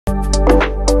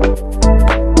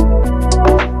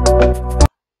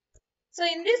So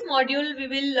in this module, we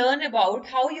will learn about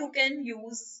how you can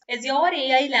use Azure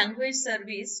AI language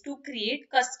service to create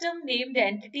custom named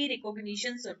entity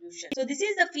recognition solution. So this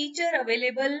is the feature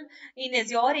available in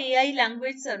Azure AI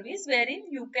language service wherein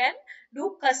you can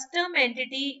do custom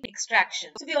entity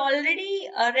extraction. So we already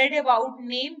read about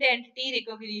named entity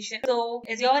recognition. So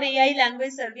Azure AI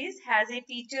language service has a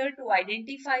feature to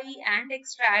identify and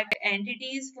extract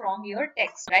entities from your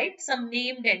text, right? Some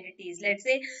named entities, let's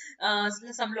say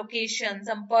some location,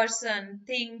 some person,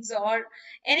 things, or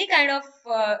any kind of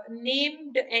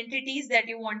named entities that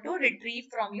you want to retrieve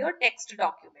from your text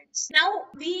documents. Now,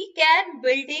 we can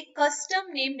build a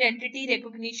custom named entity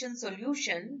recognition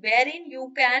solution wherein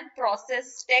you can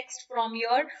process text from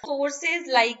your sources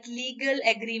like legal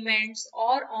agreements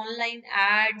or online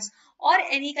ads or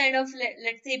any kind of,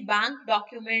 let's say, bank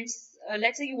documents.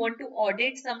 Let's say you want to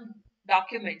audit some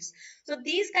documents. So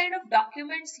these kind of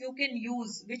documents you can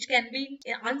use, which can be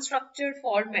in unstructured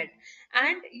format,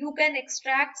 and you can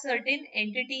extract certain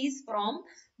entities from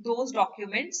those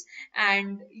documents,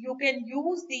 and you can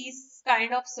use these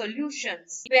kind of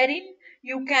solutions wherein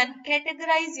you can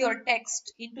categorize your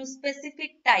text into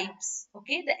specific types.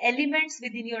 Okay, the elements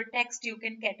within your text you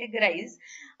can categorize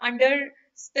under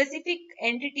specific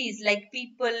entities like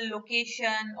people,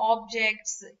 location,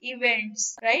 objects,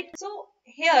 events, right? So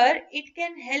here it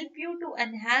can help you to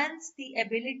enhance the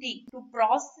ability to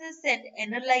process and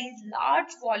analyze large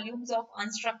volumes of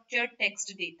unstructured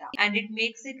text data, and it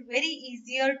makes it very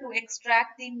easier to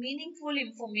extract the meaningful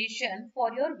information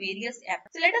for your various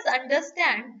apps. So let us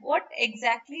understand what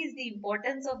exactly is the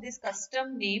importance of this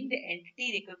custom named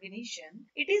entity recognition.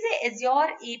 It is a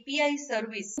Azure API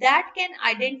service that can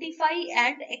identify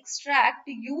and extract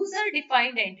user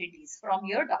defined entities from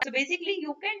your document. So basically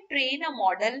you can train a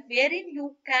model wherein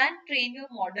you can train your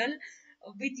model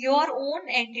with your own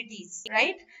entities,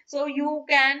 right? So you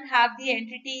can have the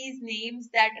entities names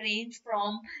that range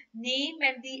from name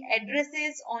and the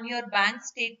addresses on your bank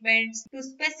statements to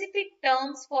specific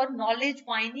terms for knowledge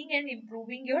mining and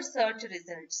improving your search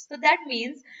results. So that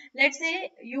means, let's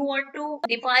say you want to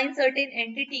define certain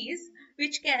entities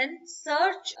which can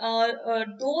search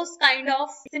those kind of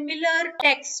similar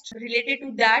text related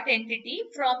to that entity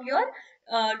from your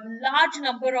large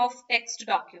number of text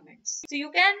documents. So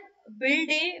you can build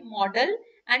a model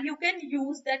and you can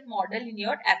use that model in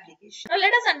your application. Now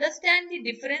let us understand the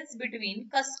difference between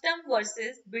custom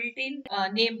versus built-in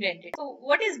named entity. So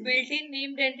what is built-in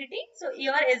named entity? So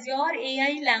your Azure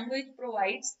AI language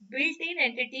provides built-in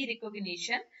entity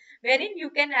recognition wherein you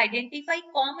can identify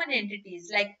common entities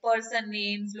like person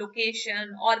names,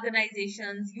 location,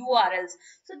 organizations, URLs.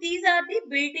 So these are the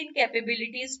built-in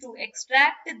capabilities to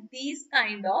extract these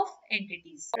kind of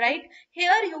entities, right?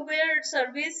 Here your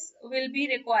service will be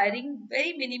requiring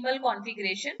very minimal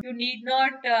configuration. You need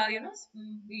not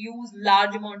use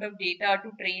large amount of data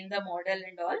to train the model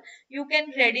and all. You can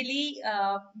readily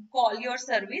call your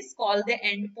service, call the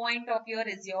endpoint of your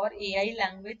Azure AI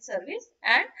language service,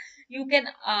 and you can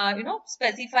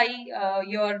specify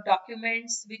your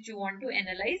documents which you want to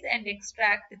analyze and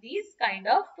extract these kind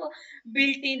of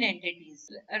built-in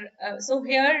entities. So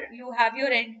here you have your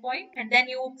endpoint and then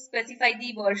you specify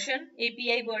the version,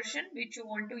 API version which you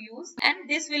want to use, and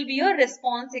this will be your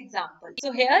response example.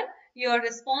 So here your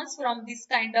response from this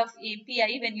kind of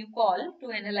API when you call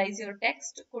to analyze your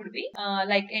text could be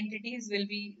like entities will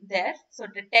be there. So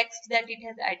the text that it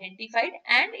has identified,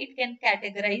 and it can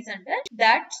categorize under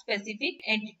that specific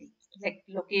entity like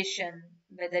location,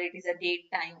 whether it is a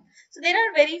date, time. So there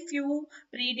are very few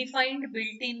predefined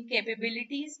built-in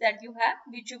capabilities that you have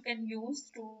which you can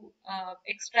use to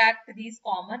extract these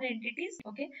common entities.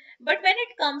 Okay, but when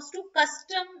it comes to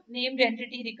custom named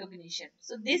entity recognition,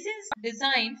 so this is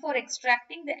designed for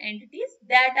extracting the entities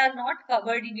that are not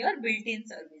covered in your built-in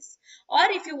service, or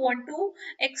if you want to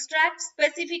extract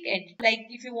specific entity, like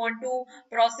if you want to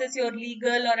process your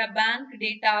legal or a bank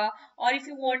data, or if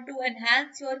you want to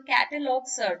enhance your catalog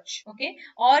search, okay,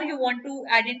 or you want to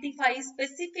identify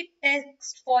specific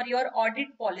text for your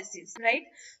audit policies, right?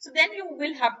 So then you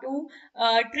will have to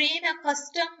train a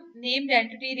custom named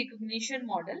entity recognition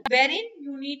model wherein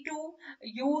you need to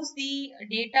use the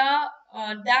data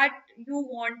that you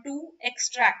want to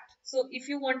extract. So if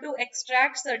you want to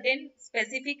extract certain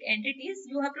specific entities,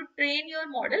 you have to train your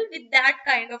model with that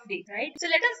kind of data, right? So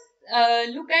let us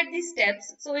look at the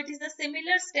steps. So it is the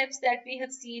similar steps that we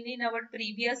have seen in our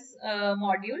previous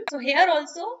module. So here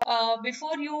also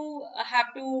before you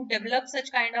have to develop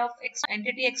such kind of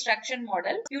entity extraction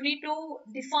model, you need to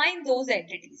define those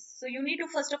entities. So you need to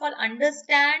first of all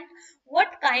understand what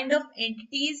kind of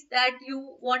entities that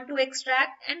you want to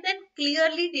extract, and then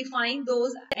clearly define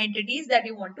those entities that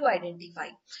you want to identify.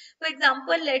 For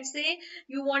example, let's say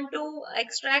you want to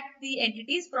extract the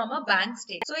entities from a bank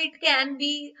statement. So it can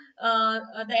be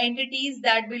the entities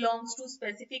that belongs to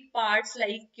specific parts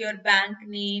like your bank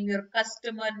name, your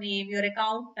customer name, your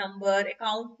account number,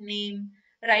 account name,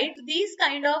 right? These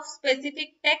kind of specific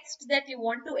text that you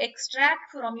want to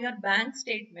extract from your bank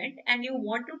statement, and you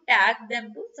want to tag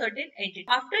them to certain entities.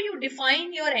 After you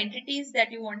define your entities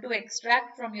that you want to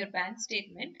extract from your bank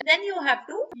statement, then you have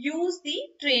to use the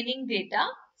training data,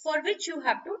 for which you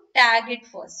have to tag it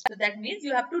first. So that means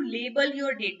you have to label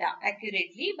your data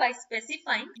accurately by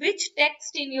specifying which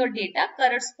text in your data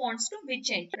corresponds to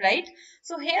which entity, right?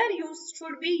 So here you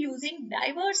should be using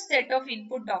diverse set of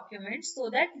input documents so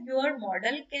that your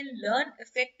model can learn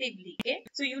effectively. Okay,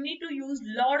 so you need to use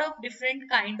lot of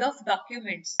different kind of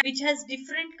documents which has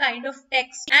different kind of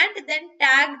text, and then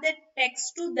tag that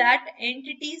text to that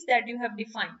entities that you have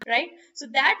defined, right? So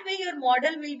that way your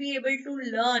model will be able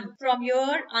to learn from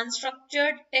your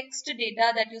unstructured text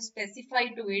data that you specify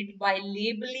to it by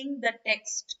labeling the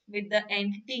text with the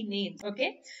entity names.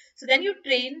 Okay, so then you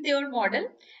train your model,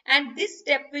 and this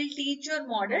step will teach your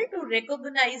model to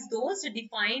recognize those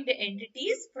defined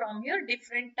entities from your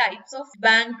different types of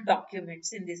bank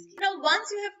documents in this case. Now, once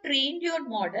you have trained your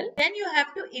model, then you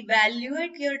have to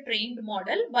evaluate your trained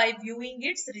model by viewing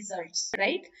its results,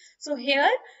 right? So here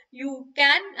you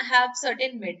can have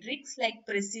certain metrics like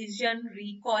precision,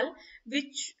 recall,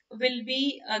 which will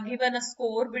be given a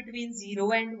score between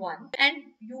 0 and 1, and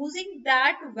using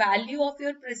that value of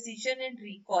your precision and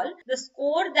recall, the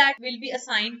score that will be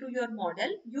assigned to your model,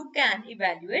 you can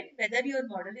evaluate whether your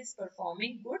model is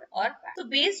performing good or bad. So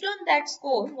based on that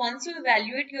score, once you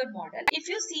evaluate your model, if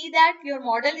you see that your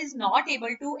model is not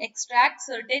able to extract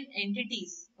certain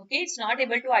entities, okay, it's not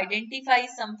able to identify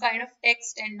some kind of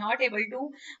text and not able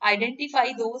to identify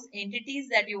those entities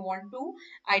that you want to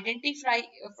identify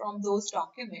from those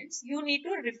documents, you need to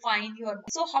refine your model.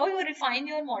 So how you refine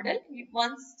your model?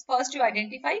 Once first you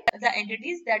identify the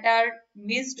entities that are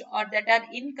missed or that are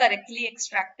incorrectly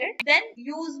extracted, then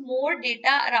use more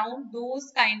data around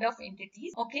those kind of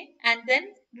entities, okay, and then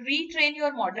retrain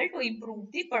your model to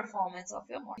improve the performance of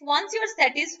your model. Once you are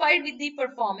satisfied with the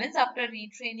performance after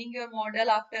retraining your model,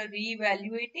 after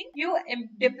re-evaluating, you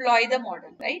deploy the model,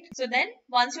 right? So then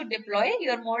once you deploy,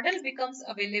 your model becomes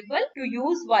available to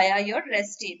use via your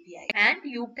REST API, and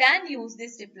you can use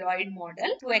this deployed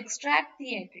model to extract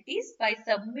the entities by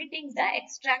submitting the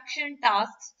extraction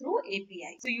tasks through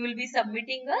API. So you will be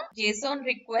submitting a JSON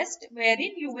request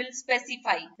wherein you will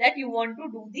specify that you want to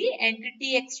do the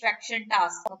entity extraction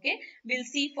task. Okay, we'll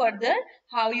see further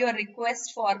how your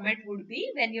request format would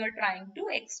be when you're trying to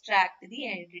extract the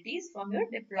entities from your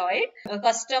deployed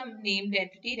custom named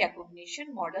entity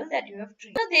recognition model that you have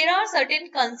trained. So there are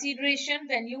certain considerations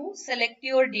when you select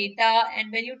your data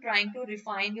and when you're trying to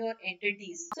refine your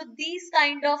entities. So these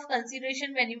kind of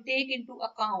consideration, when you take into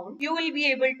account, you will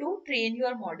be able to train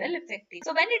your model effectively.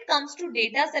 So when it comes to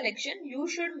data selection, you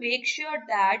should make sure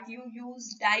that you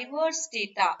use diverse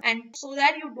data, and so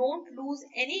that you don't lose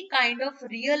any kind of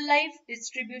real life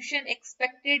distribution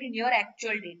expected in your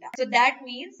actual data. So that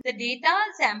means the data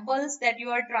samples that you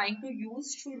are trying to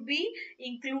use should be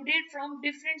included from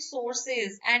different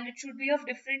sources, and it should be of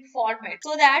different formats,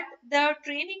 so that the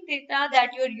training data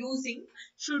that you're using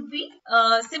should be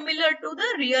similar to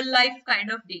the real life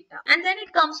kind of data. And then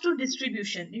it comes to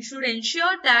distribution. You should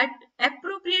ensure that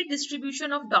appropriate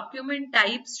distribution of document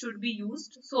types should be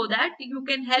used so that you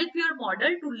can help your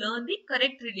model to learn the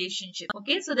correct relationship.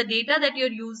 Okay, so the data that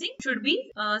you're using should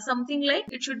be something like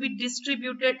it should be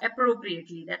distributed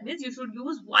appropriately. That means you should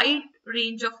use wide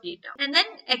range of data. And then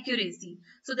accuracy.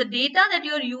 So the data that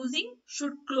you are using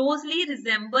should closely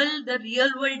resemble the real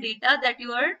world data that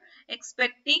you are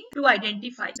expecting to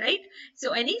identify, right?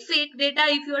 So any fake data,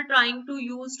 if you are trying to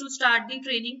use to start the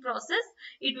training process,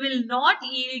 it will not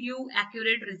yield you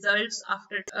accurate results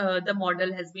after the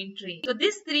model has been trained. So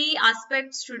these three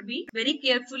aspects should be very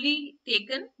carefully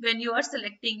taken when you are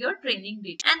selecting your training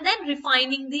data. And then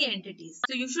refining the entities.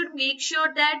 So you should make sure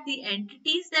that the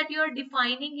entities that you are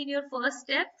defining in your first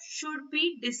step should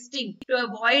be distinct to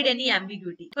avoid any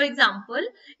ambiguity. For example,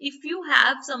 if you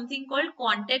have something called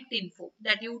contact info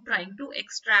that you're trying to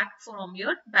extract from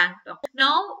your bank document.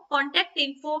 Now, contact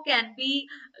info can be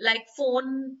like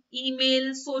phone,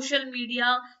 email, social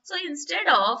media. So instead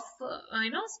of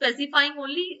specifying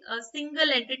only a single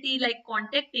entity like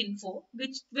contact info,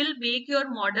 which will make your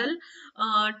model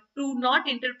to not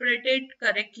interpret it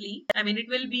correctly. I mean, it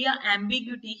will be an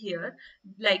ambiguity here,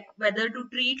 like whether to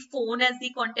treat phone phone as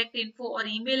the contact info or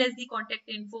email as the contact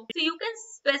info. So you can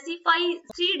specify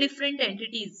 3 different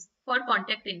entities for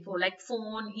contact info like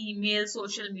phone, email,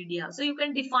 social media. So you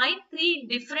can define 3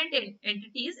 different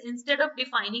entities instead of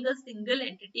defining a single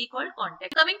entity called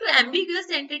contact. Coming to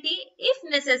ambiguous entity, if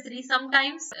necessary,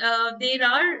 sometimes there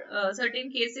are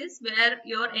certain cases where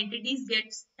your entities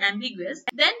gets ambiguous,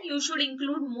 then you should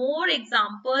include more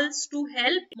examples to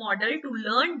help model to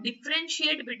learn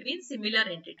differentiate between similar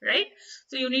entities, right?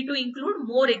 So you need to include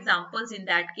more examples in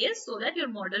that case so that your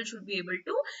model should be able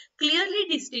to clearly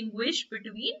distinguish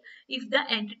between if the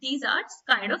entities are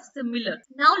kind of similar.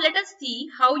 Now let us see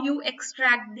how you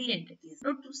extract the entities.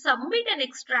 Now to submit an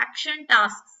extraction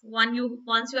task, once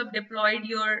you have deployed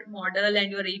your model and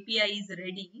your API is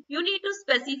ready, you need to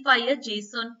specify a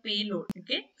JSON payload.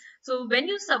 Okay. So when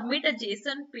you submit a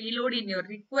JSON payload in your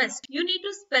request, you need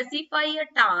to specify a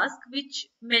task which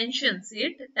mentions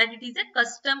it that it is a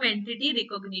custom entity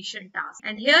recognition task.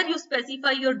 And here you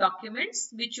specify your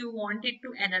documents which you want it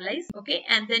to analyze. Okay.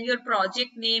 And then your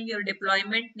project name, your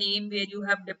deployment name where you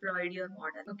have deployed your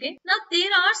model. Okay. Now there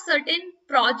are certain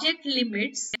project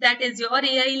limits that Azure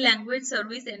AI language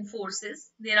service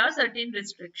enforces. There are certain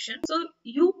restrictions. So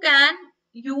you can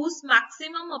use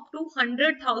maximum up to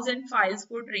 100,000 files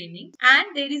for training, and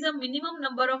there is a minimum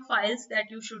number of files that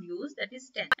you should use, that is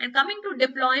 10. And coming to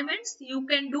deployments, you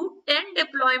can do 10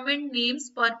 deployment names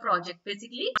per project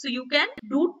basically. So you can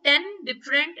do 10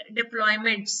 different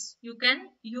deployments. You can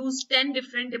use 10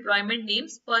 different deployment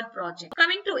names per project.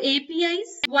 Coming to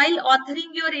APIs, while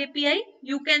authoring your API,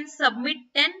 you can submit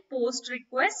 10 post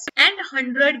requests and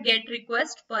 100 get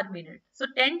requests per minute. So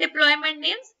 10 deployment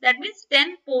names, that means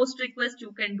 10 post requests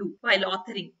you can do while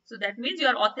authoring. So that means you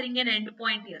are authoring an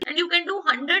endpoint here. And you can do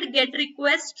 100 get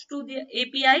requests to the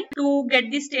API to get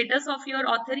the status of your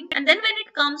authoring. And then when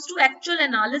it comes to actual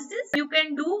analysis, you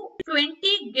can do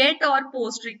 20 get or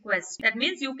post requests. That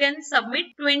means you can submit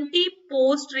 20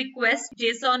 post requests,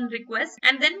 JSON requests,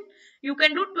 and then you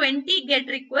can do 20 get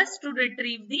requests to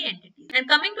retrieve the entities. And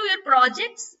coming to your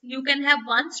projects, you can have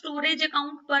one storage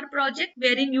account per project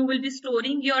wherein you will be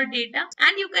storing your data,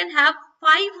 and you can have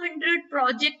 500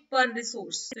 project per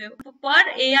resource. So per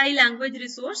AI language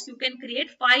resource, you can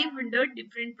create 500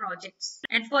 different projects.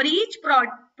 And for each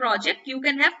project, you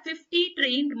can have 50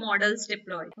 trained models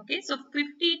deployed. Okay, so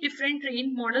 50 different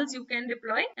trained models you can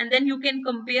deploy, and then you can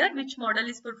compare which model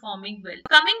is performing well.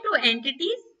 Coming to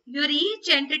entities, your each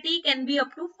entity can be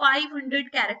up to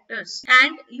 500 characters,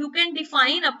 and you can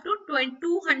define up to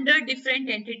 200 different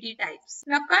entity types.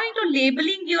 Now coming to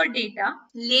labeling your data,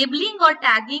 labeling or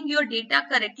tagging your data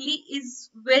correctly is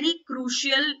very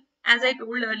crucial, as I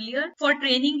told earlier, for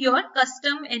training your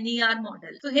custom NER model.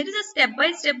 So here is a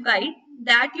step-by-step guide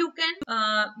that you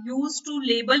can use to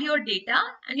label your data,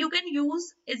 and you can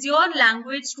use Azure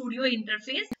Language Studio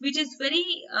interface, which is very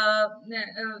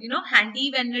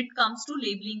handy when it comes to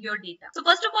labeling your data. So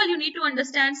first of all, you need to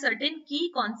understand certain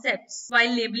key concepts while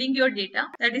labeling your data,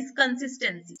 that is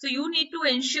consistency. So you need to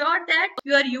ensure that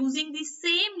you are using the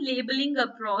same labeling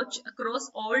approach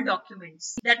across all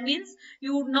documents. That means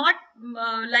you would not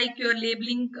like you're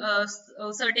labeling a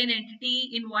certain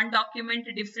entity in one document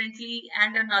differently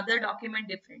and another document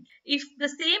different. If the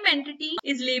same entity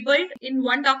is labeled in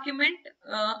one document,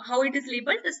 how it is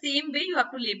labeled, the same way you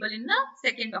have to label in the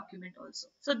second document also.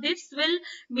 So this will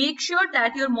make sure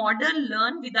that your model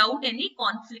learn without any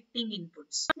conflicting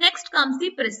inputs. Next comes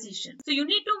the precision. So you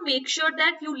need to make sure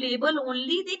that you label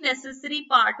only the necessary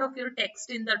part of your text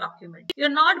in the document. You're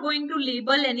not going to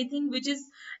label anything which is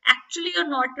actually you're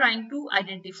not trying to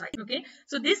identify. Okay,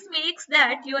 so this makes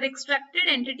that your extracted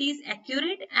entity is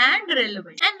accurate and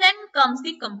relevant. And then comes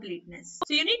the completeness.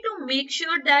 So you need to make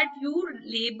sure that you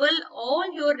label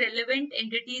all your relevant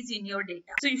entities in your data.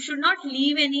 So you should not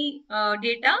leave any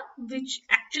data which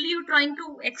actually you're trying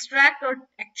to extract or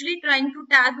actually trying to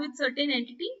tag with certain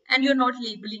entity and you're not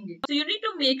labeling it. So you need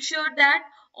to make sure that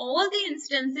all the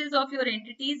instances of your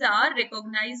entities are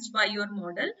recognized by your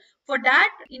model. For that,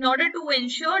 in order to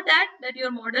ensure that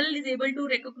your model is able to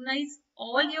recognize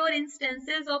all your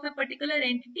instances of a particular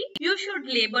entity, you should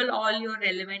label all your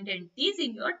relevant entities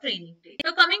in your training data.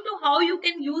 So coming to how you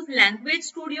can use Language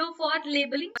Studio for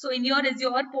labeling. So in your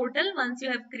Azure portal, once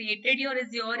you have created your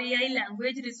Azure AI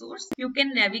language resource, you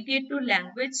can navigate to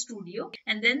Language Studio,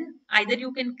 and then either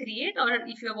you can create, or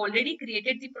if you have already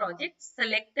created the project,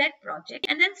 select that project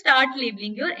and then start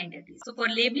labeling your entities. So for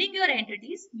labeling your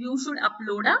entities, you should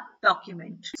upload a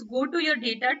document. So go to your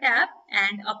data tab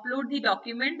and upload the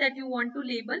document that you want to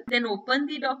label. Then open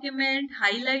the document,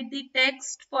 highlight the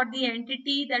text for the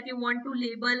entity that you want to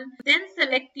label. Then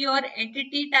select your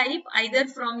entity type either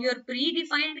from your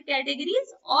predefined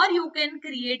categories, or you can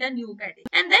create a new category,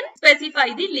 and then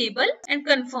specify the label and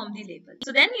confirm the label.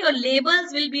 So then your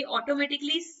labels will be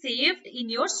automatically saved in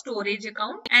your storage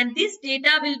account, and this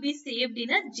data will be saved in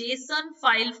a JSON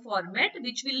file format,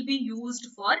 which will be used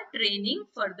for training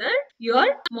further your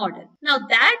model. Now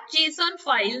that JSON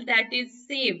file that is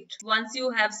saved once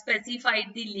you have specified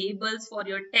the labels for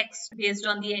your text based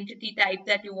on the entity type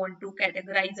that you want to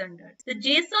categorize under, the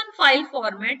JSON file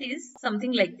format is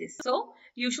something like this. So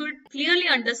you should clearly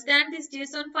understand this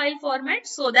JSON file format,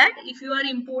 so that if you are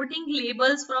importing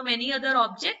labels from any other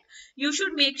object, you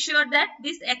should make sure that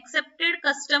this accepted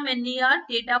custom NER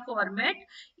data format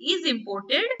is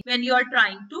imported when you are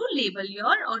trying to label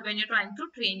your, or when you're trying to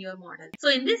train your model. So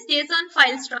in this JSON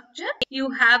file structure, you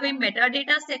have a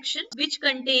metadata section which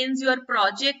contains your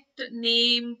project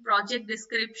name, project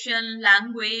description,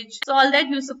 language, so all that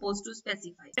you're supposed to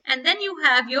specify. And then you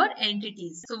have your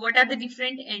entities. So what are the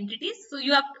different entities? So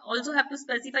you also have to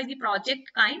specify the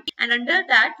project kind, and under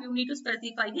that you need to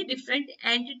specify the different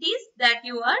entities that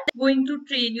you are going to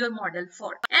train your model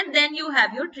for. And then you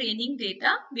have your training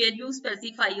data where you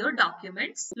specify your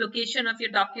documents, location of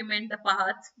your document, the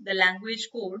path, the language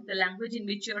code, the language in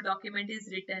which your document is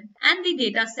written, and the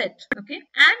data set. Okay,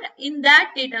 and in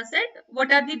that data set,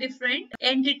 what are the different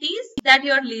entities that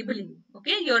you are labeling?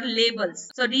 Okay, your labels.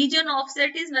 So region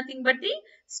offset is nothing but the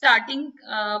starting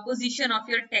position of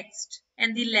your text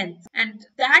and the length, and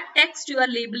that text you are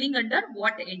labeling under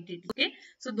what entity. Okay,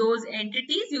 so those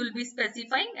entities you will be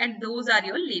specifying, and those are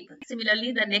your labels.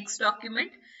 Similarly, the next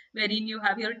document wherein you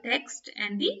have your text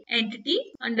and the entity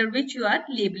under which you are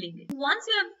labeling it. Once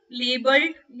you have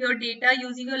labeled your data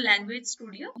using your language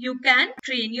studio, you can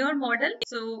train your model.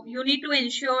 So you need to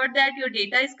ensure that your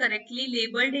data is correctly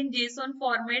labeled in JSON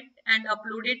format and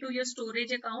uploaded to your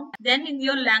storage account. Then in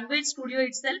your language studio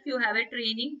itself, you have a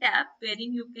training tab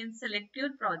wherein you can select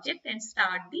your project and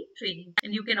start the training.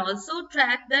 And you can also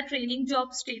track the training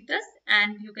job status,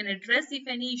 and you can address if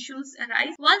any issues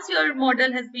arise. Once your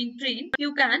model has been trained,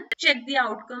 you can check the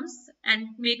outcomes and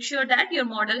make sure that your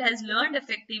model has learned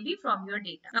effectively from your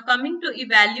data. Now coming to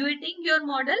evaluating your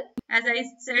model, as I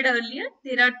said earlier,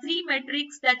 there are three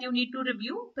metrics that you need to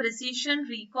review: precision,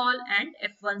 recall, and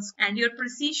F1. And your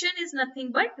precision is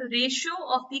nothing but ratio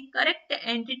of the correct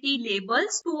entity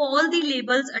labels to all the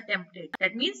labels attempted.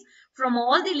 That means from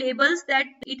all the labels that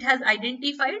it has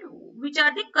identified, which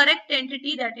are the correct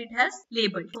entity that it has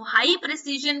labeled. So high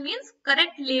precision means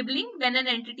correct labeling when an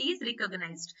entity is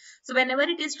recognized. So whenever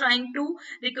it is trying to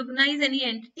recognize any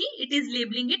entity, it is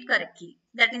labeling it correctly.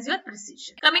 That is your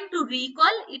precision. Coming to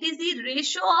recall, it is the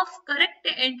ratio of correct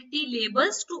entity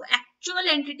labels to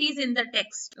actual entities in the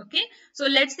text. Okay, so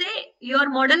let's say your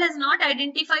model has not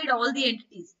identified all the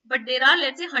entities, but there are,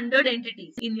 let's say, 100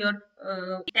 entities in your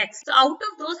text. So out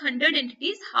of those 100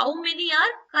 entities, how many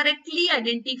are correctly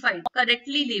identified,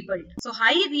 correctly labeled? So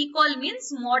high recall means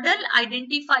model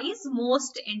identifies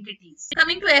most entities.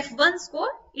 Coming to F1 score,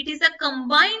 it is a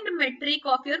combined metric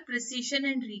of your precision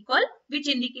and recall, which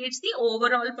indicates the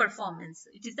overall performance.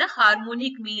 It is the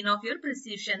harmonic mean of your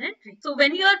precision and recall. So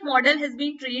when your model has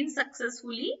been trained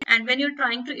successfully, and when you're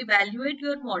trying to evaluate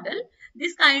your model,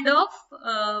 this kind of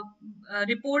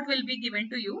report will be given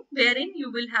to you, wherein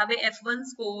you will have a F1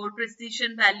 score,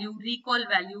 precision value, recall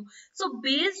value. So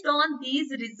based on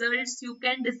these results, you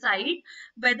can decide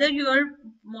whether your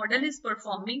model is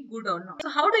performing good or not. So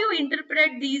how do you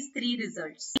interpret these three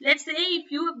results? Let's say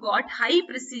if you have got high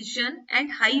precision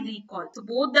and high recall, so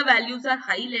both the values are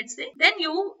high, let's say, then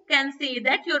you can say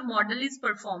that your model is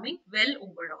performing well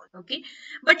overall. Okay,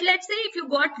 but let's say if you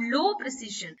got low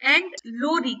precision and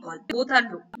low recall, both are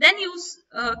low, then you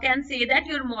can say that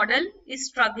your model is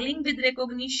struggling with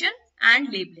recognition and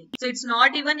labeling. So it's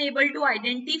not even able to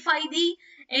identify the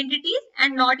entities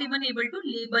and not even able to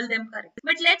label them correctly.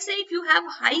 But let's say if you have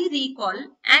high recall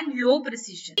and low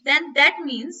precision, then that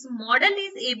means model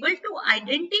is able to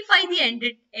identify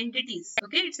the entities.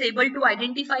 Okay, it's able to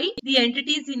identify the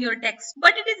entities in your text,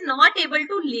 but it is not able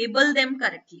to label them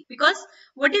correctly. Because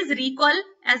what is recall?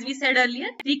 As we said earlier,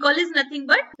 recall is nothing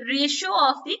but ratio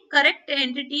of the correct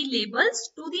entity labels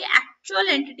to the actual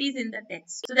entities in the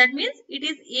text. So that means it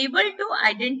is able to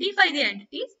identify the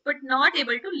entities but not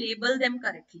able to label them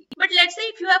correctly. correctly. But let's say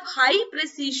if you have high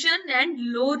precision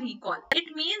and low recall,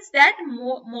 it means that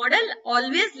model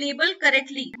always label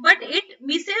correctly, but it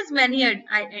misses many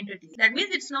entities. That means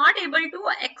it's not able to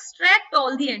extract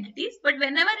all the entities, but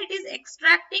whenever it is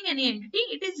extracting any entity,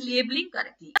 it is labeling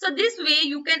correctly. So this way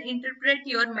you can interpret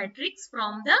your metrics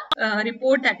from the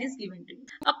report that is given to you.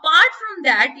 Apart from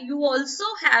that, you also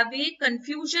have a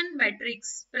confusion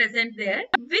matrix present there,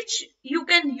 which you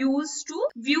can use to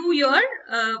view your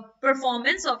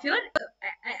performance of your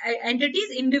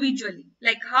entities individually,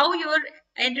 like how your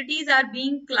entities are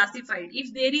being classified,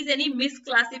 if there is any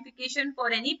misclassification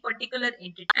for any particular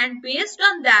entity, and based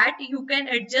on that you can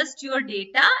adjust your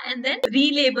data and then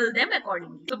relabel them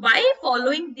accordingly. So by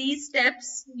following these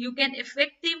steps, you can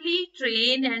effectively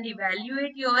train and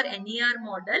evaluate your NER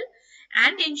model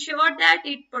and ensure that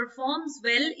it performs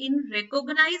well in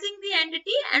recognizing the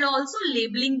entity and also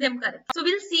labeling them correctly. So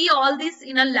we'll see all this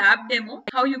in a lab demo,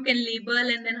 how you can label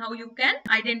and then how you can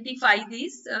identify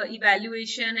these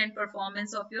evaluation and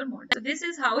performance of your model. So this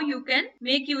is how you can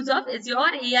make use of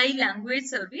Azure AI language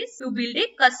service to build a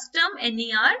custom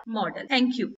NER model. Thank you.